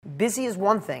busy is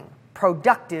one thing.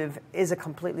 Productive is a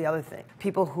completely other thing.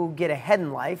 People who get ahead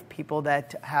in life, people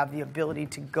that have the ability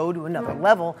to go to another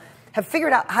level, have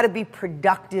figured out how to be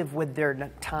productive with their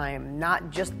time,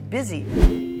 not just busy.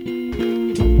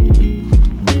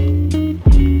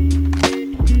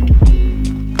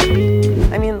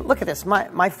 I mean, look at this.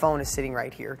 My phone is sitting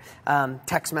right here.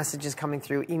 Text messages coming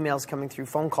through, emails coming through,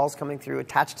 phone calls coming through,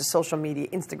 attached to social media,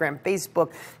 Instagram,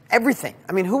 Facebook, everything.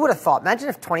 I mean, who would have thought? Imagine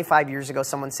if 25 years ago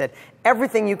someone said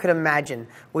everything you could imagine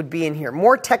would be in here.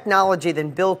 More technology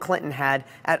than Bill Clinton had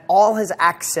at all his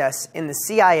access in the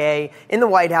CIA, in the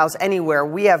White House, anywhere.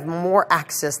 We have more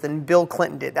access than Bill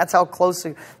Clinton did. That's how close,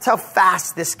 that's how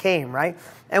fast this came, right?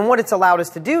 And what it's allowed us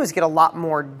to do is get a lot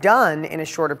more done in a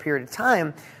shorter period of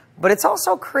time. But it's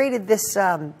also created this,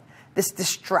 this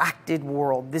distracted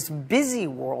world, this busy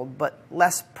world, but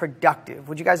less productive.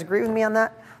 Would you guys agree with me on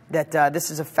that? That this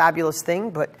is a fabulous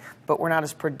thing, but we're not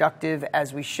as productive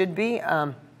as we should be.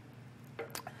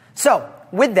 So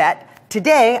with that,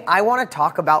 today I want to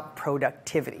talk about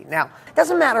productivity. Now, it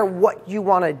doesn't matter what you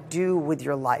want to do with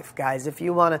your life, guys. If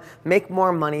you want to make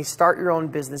more money, start your own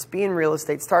business, be in real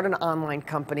estate, start an online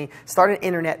company, start an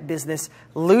internet business,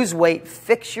 lose weight,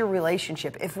 fix your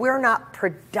relationship. If we're not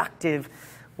productive,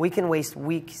 we can waste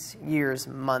weeks, years,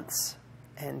 months,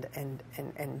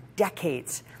 and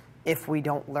decades if we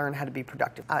don't learn how to be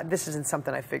productive. This isn't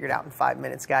something I figured out in 5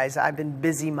 minutes, guys. I've been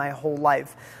busy my whole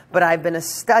life, but I've been a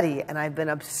study and I've been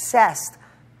obsessed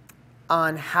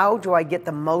on how do I get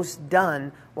the most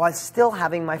done while still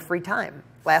having my free time.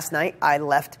 Last night, I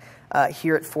left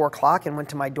here at 4 o'clock and went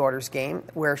to my daughter's game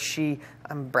where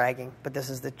I'm bragging, but this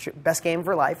is the best game of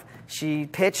her life. She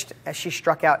pitched, she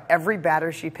struck out every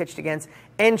batter she pitched against,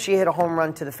 and she hit a home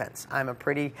run to the fence.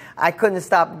 I couldn't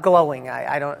stop glowing.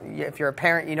 If you're a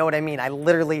parent, you know what I mean. I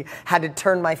literally had to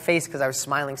turn my face because I was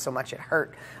smiling so much it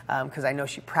hurt, because I know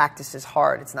she practices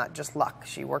hard. It's not just luck.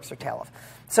 She works her tail off.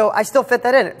 So I still fit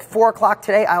that in. At 4 o'clock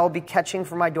today, I will be catching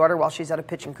for my daughter while she's at a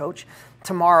pitching coach.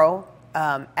 Tomorrow,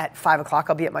 at 5 o'clock,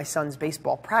 I'll be at my son's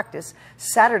baseball practice.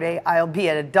 Saturday, I'll be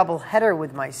at a doubleheader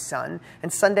with my son.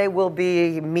 And Sunday will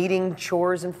be meeting,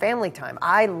 chores, and family time.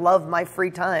 I love my free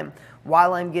time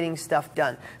while I'm getting stuff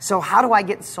done. So how do I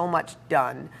get so much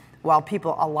done while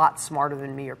people a lot smarter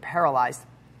than me are paralyzed?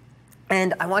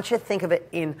 And I want you to think of it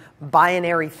in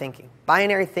binary thinking.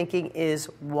 Binary thinking is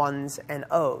ones and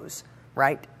O's.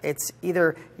 Right? It's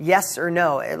either yes or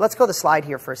no. Let's go to the slide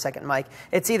here for a second, Mike.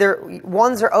 It's either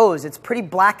ones or O's. It's pretty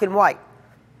black and white.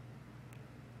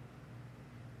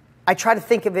 I try to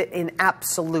think of it in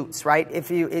absolutes, right?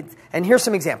 And here's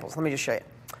some examples. Let me just show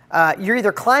you. You're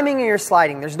either climbing or you're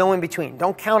sliding. There's no in between.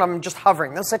 Don't count on just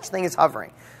hovering. No such thing as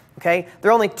hovering. Okay? There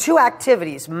are only two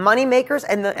activities, money makers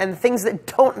and things that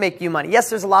don't make you money. Yes,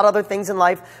 there's a lot of other things in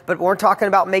life, but when we're talking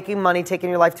about making money, taking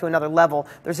your life to another level,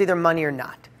 there's either money or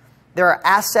not. There are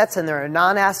assets and there are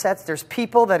non-assets. There's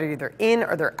people that are either in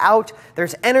or they're out.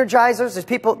 There's energizers.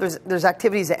 There's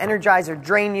activities that energize or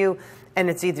drain you, and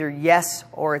it's either yes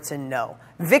or it's a no.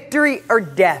 Victory or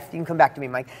death. You can come back to me,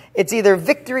 Mike. It's either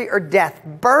victory or death.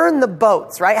 Burn the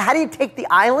boats, right? How do you take the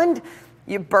island?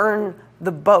 You burn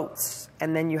the boats,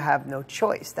 and then you have no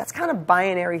choice. That's kind of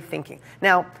binary thinking.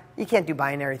 Now, you can't do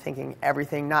binary thinking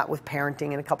everything, not with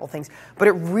parenting and a couple things, but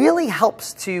it really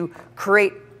helps to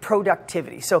create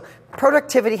productivity. So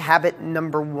productivity habit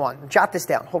number 1, jot this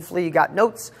down. Hopefully you got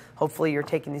notes. Hopefully you're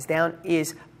taking these down,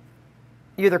 is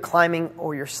you're either climbing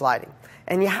or you're sliding.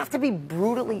 And you have to be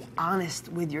brutally honest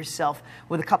with yourself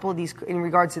with a couple of these in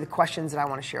regards to the questions that I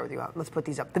want to share with you. Let's put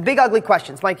these up. The big ugly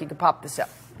questions. Mike, you can pop this up.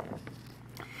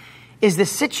 Is the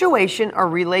situation or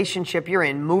relationship you're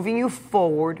in moving you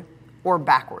forward or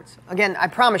backwards? Again, I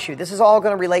promise you, this is all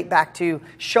going to relate back to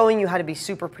showing you how to be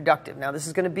super productive. Now, this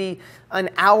is going to be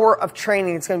an hour of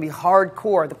training. It's going to be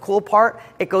hardcore. The cool part,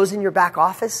 it goes in your back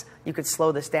office. You could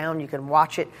slow this down. You can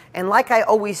watch it. And like I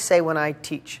always say when I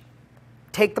teach,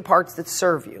 take the parts that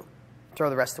serve you, throw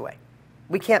the rest away.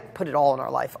 We can't put it all in our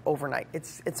life overnight.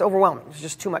 It's overwhelming. There's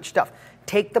just too much stuff.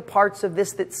 Take the parts of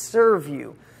this that serve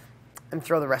you and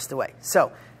throw the rest away.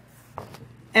 So,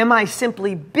 am I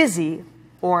simply busy,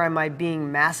 or am I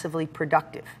being massively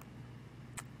productive?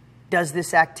 Does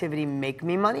this activity make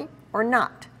me money or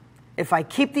not? If I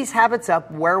keep these habits up,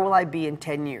 where will I be in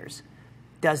 10 years?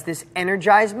 Does this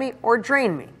energize me or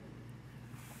drain me?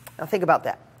 Now think about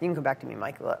that. You can come back to me,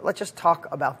 Mike. Let's just talk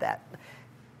about that.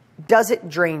 Does it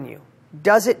drain you?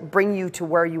 Does it bring you to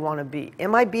where you want to be?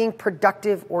 Am I being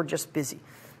productive or just busy?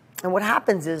 And what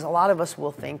happens is a lot of us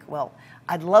will think, well,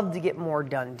 I'd love to get more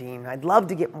done, Dean. I'd love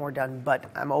to get more done, but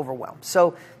I'm overwhelmed.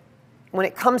 So when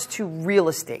it comes to real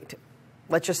estate,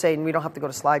 let's just say, and we don't have to go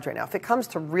to slides right now. If it comes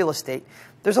to real estate,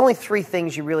 there's only 3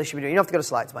 things you really should be doing. You don't have to go to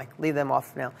slides, Mike. Leave them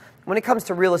off now. When it comes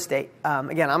to real estate,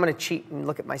 again, I'm going to cheat and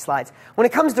look at my slides. When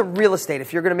it comes to real estate,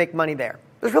 if you're going to make money there,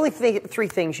 there's really 3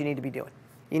 things you need to be doing.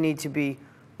 You need to be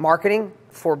marketing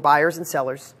for buyers and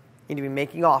sellers. You need to be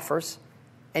making offers,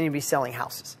 and you need to be selling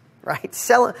houses, right?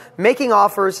 Making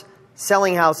offers,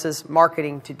 selling houses,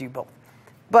 marketing to do both.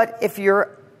 But if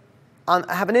you're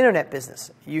have an internet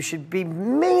business, you should be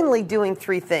mainly doing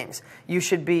 3 things. You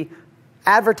should be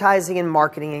advertising and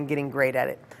marketing and getting great at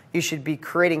it. You should be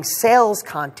creating sales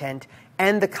content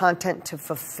and the content to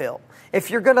fulfill. If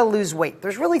you're going to lose weight,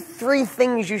 there's really 3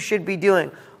 things you should be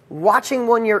doing. Watching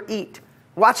what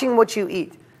you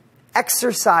eat,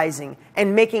 exercising,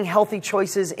 and making healthy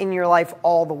choices in your life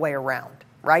all the way around,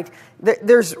 right?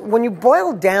 When you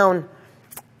boil down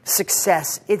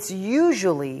success, it's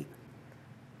usually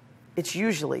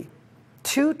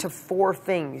 2 to 4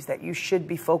 things that you should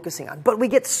be focusing on. But we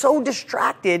get so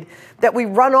distracted that we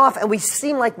run off and we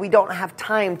seem like we don't have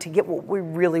time to get what we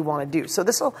really want to do. So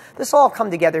this will all come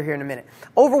together here in a minute.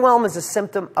 Overwhelm is a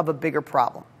symptom of a bigger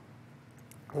problem.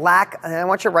 And I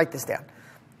want you to write this down.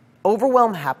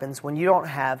 Overwhelm happens when you don't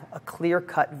have a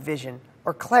clear-cut vision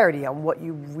or clarity on what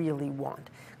you really want.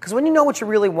 Because when you know what you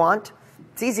really want,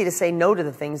 it's easy to say no to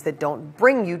the things that don't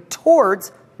bring you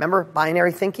towards, remember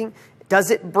binary thinking? Does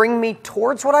it bring me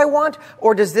towards what I want,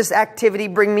 or does this activity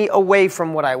bring me away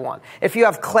from what I want? If you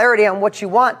have clarity on what you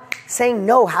want, saying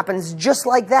no happens just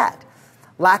like that.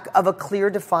 Lack of a clear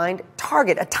defined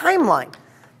target, a timeline.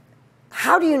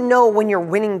 How do you know when you're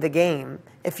winning the game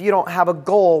if you don't have a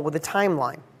goal with a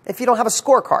timeline? If you don't have a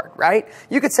scorecard, right?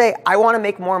 You could say, I want to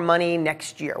make more money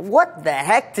next year. What the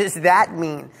heck does that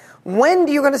mean? When are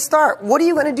you going to start? What are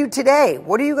you going to do today?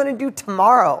 What are you going to do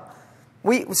tomorrow?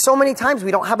 So many times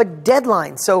we don't have a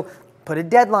deadline. So put a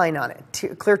deadline on it,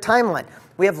 a clear timeline.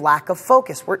 We have lack of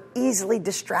focus. We're easily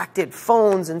distracted.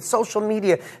 Phones and social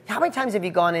media. How many times have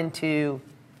you gone in to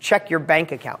check your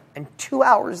bank account and 2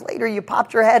 hours later you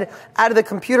popped your head out of the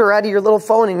computer, out of your little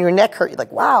phone, and your neck hurt? You're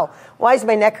like, wow, why is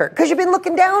my neck hurt? Because you've been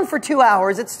looking down for 2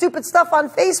 hours at stupid stuff on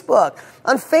Facebook,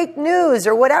 on fake news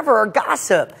or whatever, or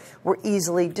gossip. We're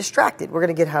easily distracted. We're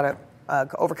going to get how to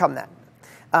overcome that.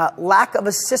 Lack of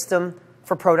a system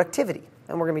for productivity.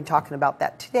 And we're going to be talking about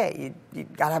that today.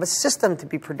 You've got to have a system to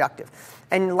be productive.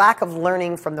 And lack of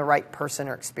learning from the right person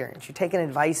or experience. You're taking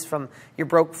advice from your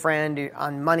broke friend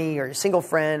on money, or your single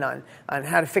friend on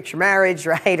how to fix your marriage,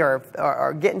 right?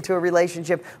 Or get into a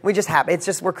relationship. We're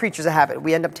creatures of habit.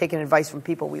 We end up taking advice from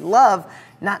people we love,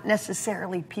 not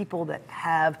necessarily people that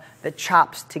have the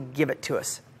chops to give it to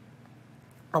us.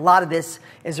 A lot of this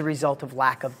is a result of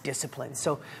lack of discipline.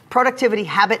 So productivity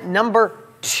habit number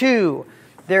 2.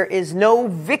 There is no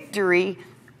victory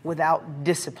without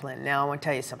discipline. Now, I want to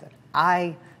tell you something.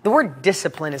 The word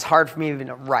discipline is hard for me even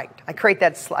to write. I created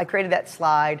that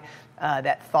slide,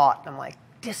 that thought, and I'm like,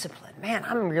 discipline. Man,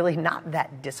 I'm really not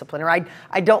that disciplined. Or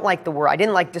I don't like the word. I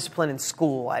didn't like discipline in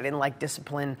school. I didn't like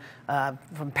discipline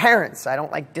from parents. I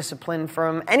don't like discipline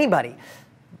from anybody.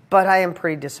 But I am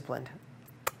pretty disciplined.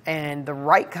 And the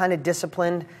right kind of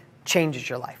discipline changes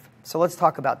your life. So let's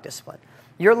talk about discipline.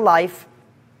 Your life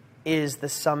is the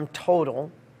sum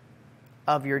total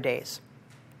of your days,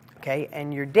 okay?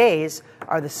 And your days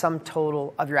are the sum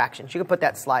total of your actions. You can put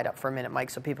that slide up for a minute, Mike,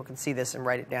 so people can see this and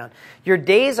write it down. Your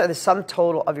days are the sum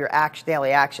total of your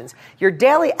daily actions. Your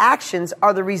daily actions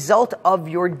are the result of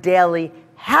your daily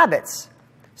habits.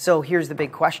 So here's the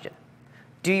big question.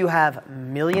 Do you have $1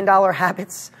 million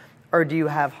habits, or do you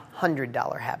have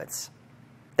 $100 habits?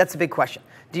 That's a big question.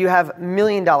 Do you have $1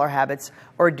 million habits,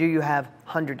 or do you have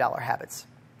 $100 habits?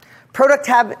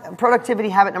 Productivity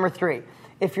habit number 3.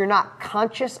 If you're not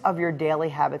conscious of your daily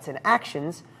habits and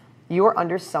actions, you are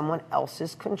under someone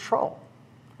else's control,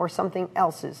 or someone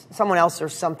else or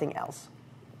something else.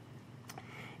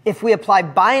 If we apply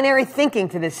binary thinking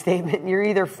to this statement, you're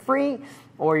either free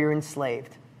or you're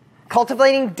enslaved.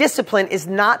 Cultivating discipline is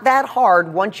not that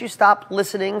hard once you stop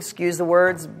listening, excuse the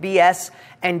words, BS,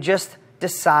 and just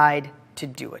decide to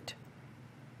do it.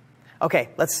 Okay,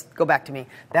 let's go back to me.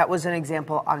 That was an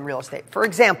example on real estate. For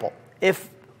example, if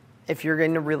you're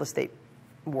in the real estate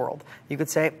world, you could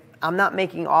say, I'm not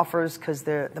making offers because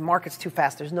the market's too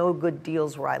fast. There's no good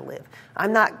deals where I live.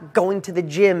 I'm not going to the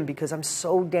gym because I'm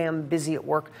so damn busy at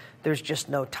work. There's just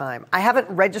no time. I haven't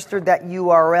registered that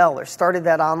URL or started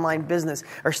that online business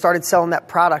or started selling that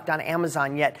product on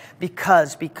Amazon yet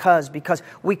because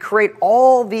we create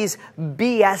all these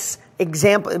BS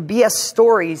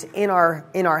stories in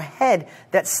our head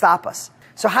that stop us.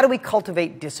 So how do we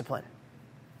cultivate discipline?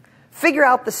 Figure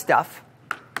out the stuff.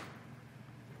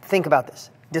 Think about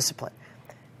this. Discipline.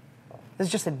 This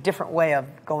is just a different way of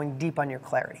going deep on your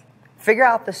clarity. Figure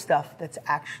out the stuff that's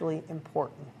actually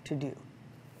important to do.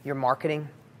 Your marketing,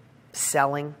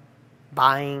 selling,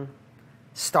 buying,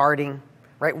 starting,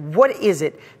 right? What is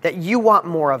it that you want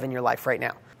more of in your life right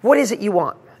now? What is it you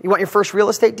want? You want your first real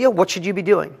estate deal? What should you be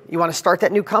doing? You want to start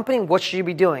that new company? What should you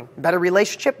be doing? Better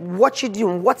relationship? What should you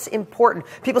do? What's important?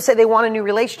 People say they want a new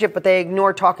relationship, but they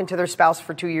ignore talking to their spouse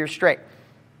for 2 years straight.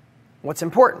 What's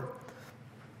important?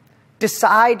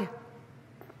 Decide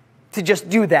to just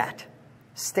do that.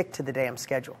 Stick to the damn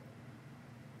schedule.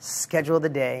 Schedule the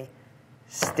day.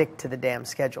 Stick to the damn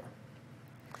schedule.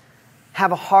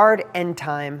 Have a hard end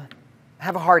time.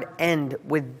 Have a hard end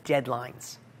with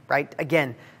deadlines, right?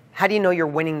 Again, how do you know you're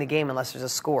winning the game unless there's a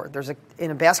score?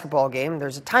 In a basketball game,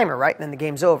 there's a timer, right? And then the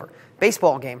game's over.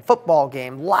 Baseball game, football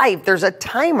game, life, there's a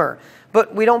timer.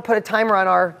 But we don't put a timer on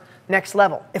our next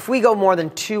level. If we go more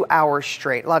than 2 hours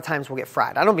straight, a lot of times we'll get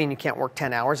fried. I don't mean you can't work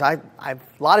 10 hours. I've a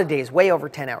lot of days way over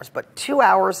 10 hours. But 2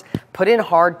 hours, put in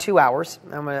hard 2 hours.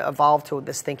 I'm going to evolve to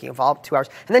this thinking, evolve 2 hours.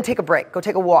 And then take a break. Go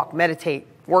take a walk, meditate,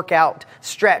 work out,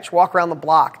 stretch, walk around the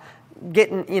block,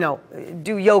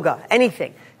 do yoga,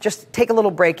 anything. Just take a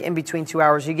little break in between 2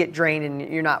 hours. You get drained and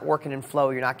you're not working in flow.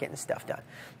 You're not getting stuff done.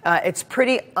 It's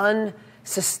pretty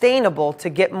unsustainable to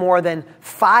get more than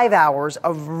 5 hours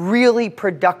of really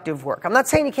productive work. I'm not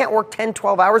saying you can't work 10,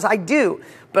 12 hours. I do.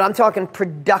 But I'm talking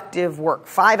productive work.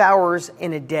 5 hours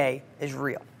in a day is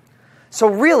real. So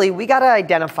really, we got to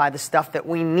identify the stuff that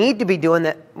we need to be doing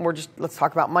that let's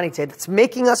talk about money today, that's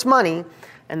making us money,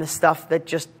 and the stuff that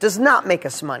just does not make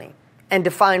us money. And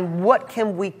define what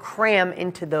can we cram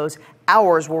into those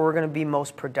hours where we're going to be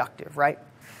most productive, right?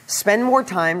 Spend more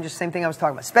time, just same thing I was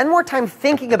talking about. Spend more time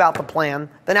thinking about the plan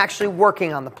than actually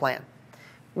working on the plan.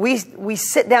 We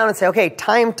sit down and say, okay,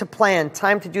 time to plan,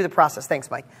 time to do the process.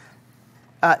 Thanks, Mike.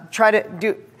 Try to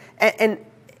do, and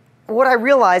what I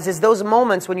realize is those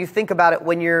moments when you think about it,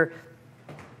 when you're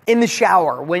in the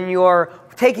shower, when you're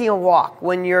taking a walk,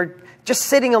 when you're just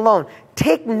sitting alone,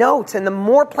 take notes. And the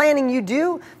more planning you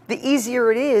do, the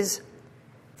easier it is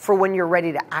for when you're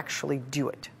ready to actually do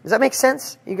it. Does that make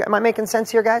sense? Am I making sense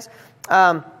here, guys?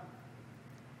 If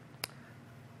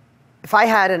I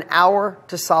had an hour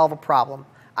to solve a problem,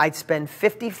 I'd spend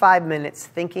 55 minutes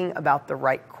thinking about the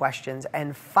right questions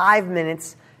and 5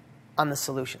 minutes on the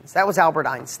solutions. That was Albert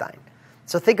Einstein.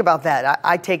 So think about that.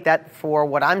 I take that for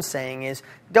what I'm saying is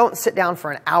don't sit down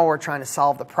for an hour trying to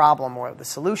solve the problem or the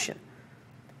solution.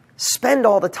 Spend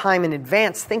all the time in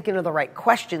advance thinking of the right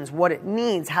questions, what it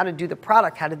needs, how to do the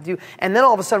product, and then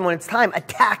all of a sudden when it's time,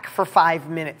 attack for 5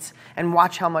 minutes and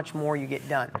watch how much more you get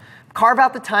done. Carve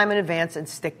out the time in advance and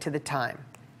stick to the time.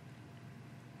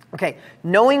 Okay,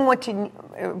 knowing what you,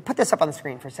 put this up on the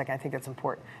screen for a second, I think that's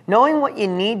important. Knowing what you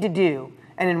need to do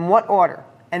and in what order,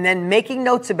 and then making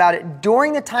notes about it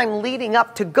during the time leading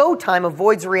up to go time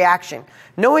avoids reaction.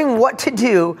 Knowing what to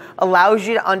do allows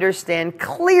you to understand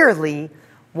clearly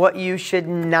what you should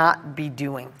not be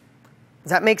doing. Does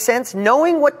that make sense?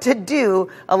 Knowing what to do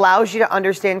allows you to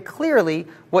understand clearly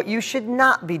what you should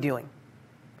not be doing.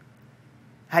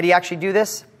 How do you actually do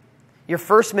this? Your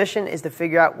first mission is to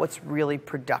figure out what's really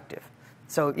productive.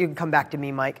 So you can come back to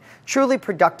me, Mike. Truly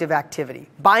productive activity.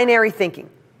 Binary thinking.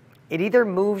 It either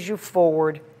moves you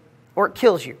forward or it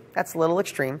kills you. That's a little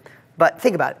extreme, but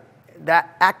think about it.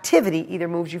 That activity either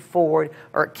moves you forward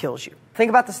or it kills you. Think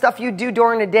about the stuff you do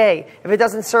during the day. If it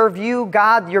doesn't serve you,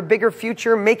 God, your bigger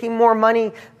future, making more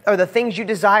money, or the things you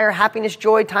desire, happiness,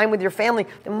 joy, time with your family,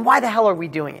 then why the hell are we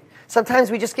doing it? Sometimes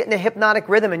we just get in a hypnotic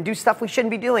rhythm and do stuff we shouldn't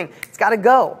be doing. It's got to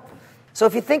go. So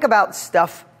if you think about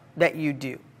stuff that you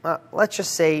do, let's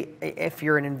just say if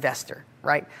you're an investor,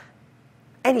 right?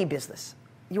 Any business.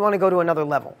 You want to go to another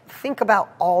level. Think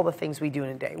about all the things we do in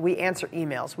a day. We answer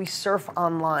emails. We surf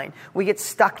online. We get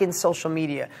stuck in social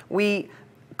media. We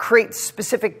create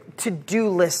specific to-do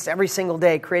lists every single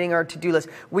day, creating our to-do list.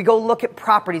 We go look at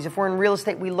properties. If we're in real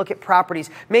estate, we look at properties.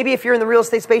 Maybe if you're in the real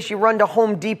estate space, you run to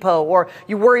Home Depot, or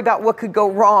you worry about what could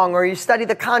go wrong, or you study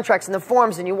the contracts and the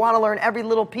forms and you want to learn every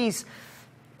little piece.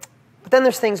 But then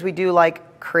there's things we do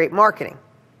like create marketing,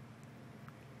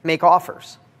 make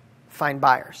offers, find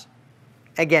buyers.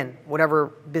 Again,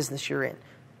 whatever business you're in.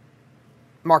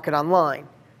 Market online,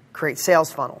 create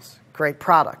sales funnels, create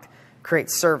product, create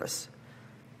service,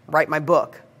 write my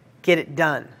book, get it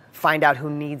done, find out who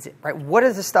needs it, right? What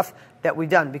is the stuff that we've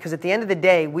done? Because at the end of the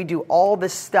day, we do all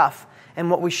this stuff,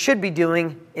 and what we should be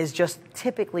doing is just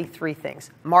typically 3 things.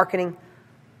 Marketing,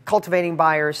 cultivating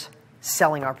buyers,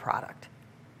 selling our product.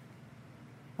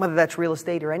 Whether that's real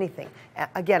estate or anything.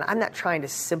 Again, I'm not trying to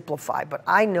simplify, but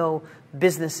I know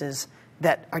businesses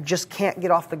that just can't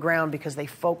get off the ground because they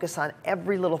focus on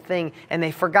every little thing and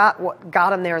they forgot what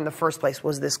got them there in the first place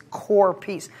was this core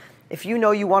piece. If you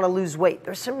know you want to lose weight,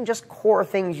 there's some just core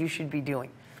things you should be doing.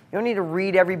 You don't need to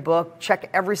read every book, check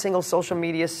every single social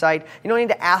media site. You don't need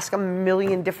to ask a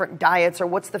million different diets or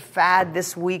what's the fad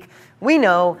this week. We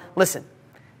know, listen,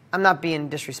 I'm not being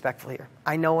disrespectful here.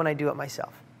 I know when I do it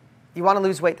myself. You want to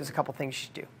lose weight, there's a couple things you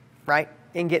should do, right?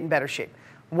 And get in better shape.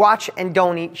 Watch and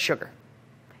don't eat sugar.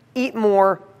 Eat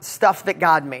more stuff that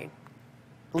God made.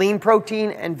 Lean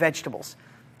protein and vegetables.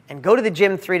 And go to the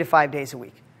gym 3 to 5 days a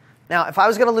week. Now, if I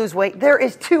was going to lose weight, there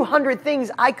is 200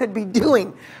 things I could be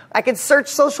doing. I could search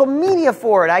social media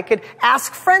for it. I could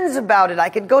ask friends about it. I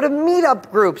could go to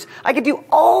meetup groups. I could do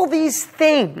all these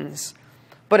things.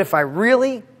 But if I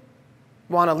really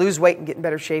want to lose weight and get in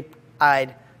better shape,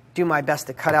 I'd do my best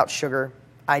to cut out sugar.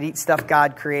 I'd eat stuff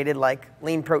God created like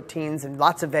lean proteins and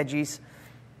lots of veggies.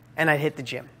 And I'd hit the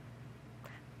gym.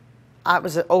 It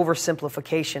was an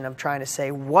oversimplification of trying to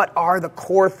say, what are the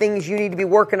core things you need to be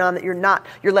working on that you're not?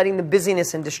 You're letting the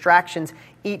busyness and distractions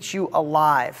eat you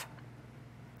alive.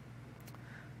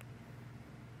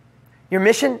 Your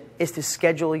mission is to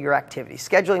schedule your activity.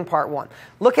 Scheduling part 1.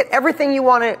 Look at everything you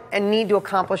want to and need to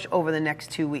accomplish over the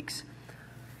next 2 weeks.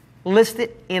 List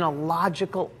it in a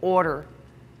logical order,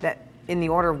 that in the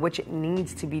order of which it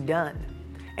needs to be done.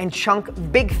 And chunk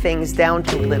big things down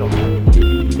to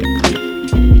little.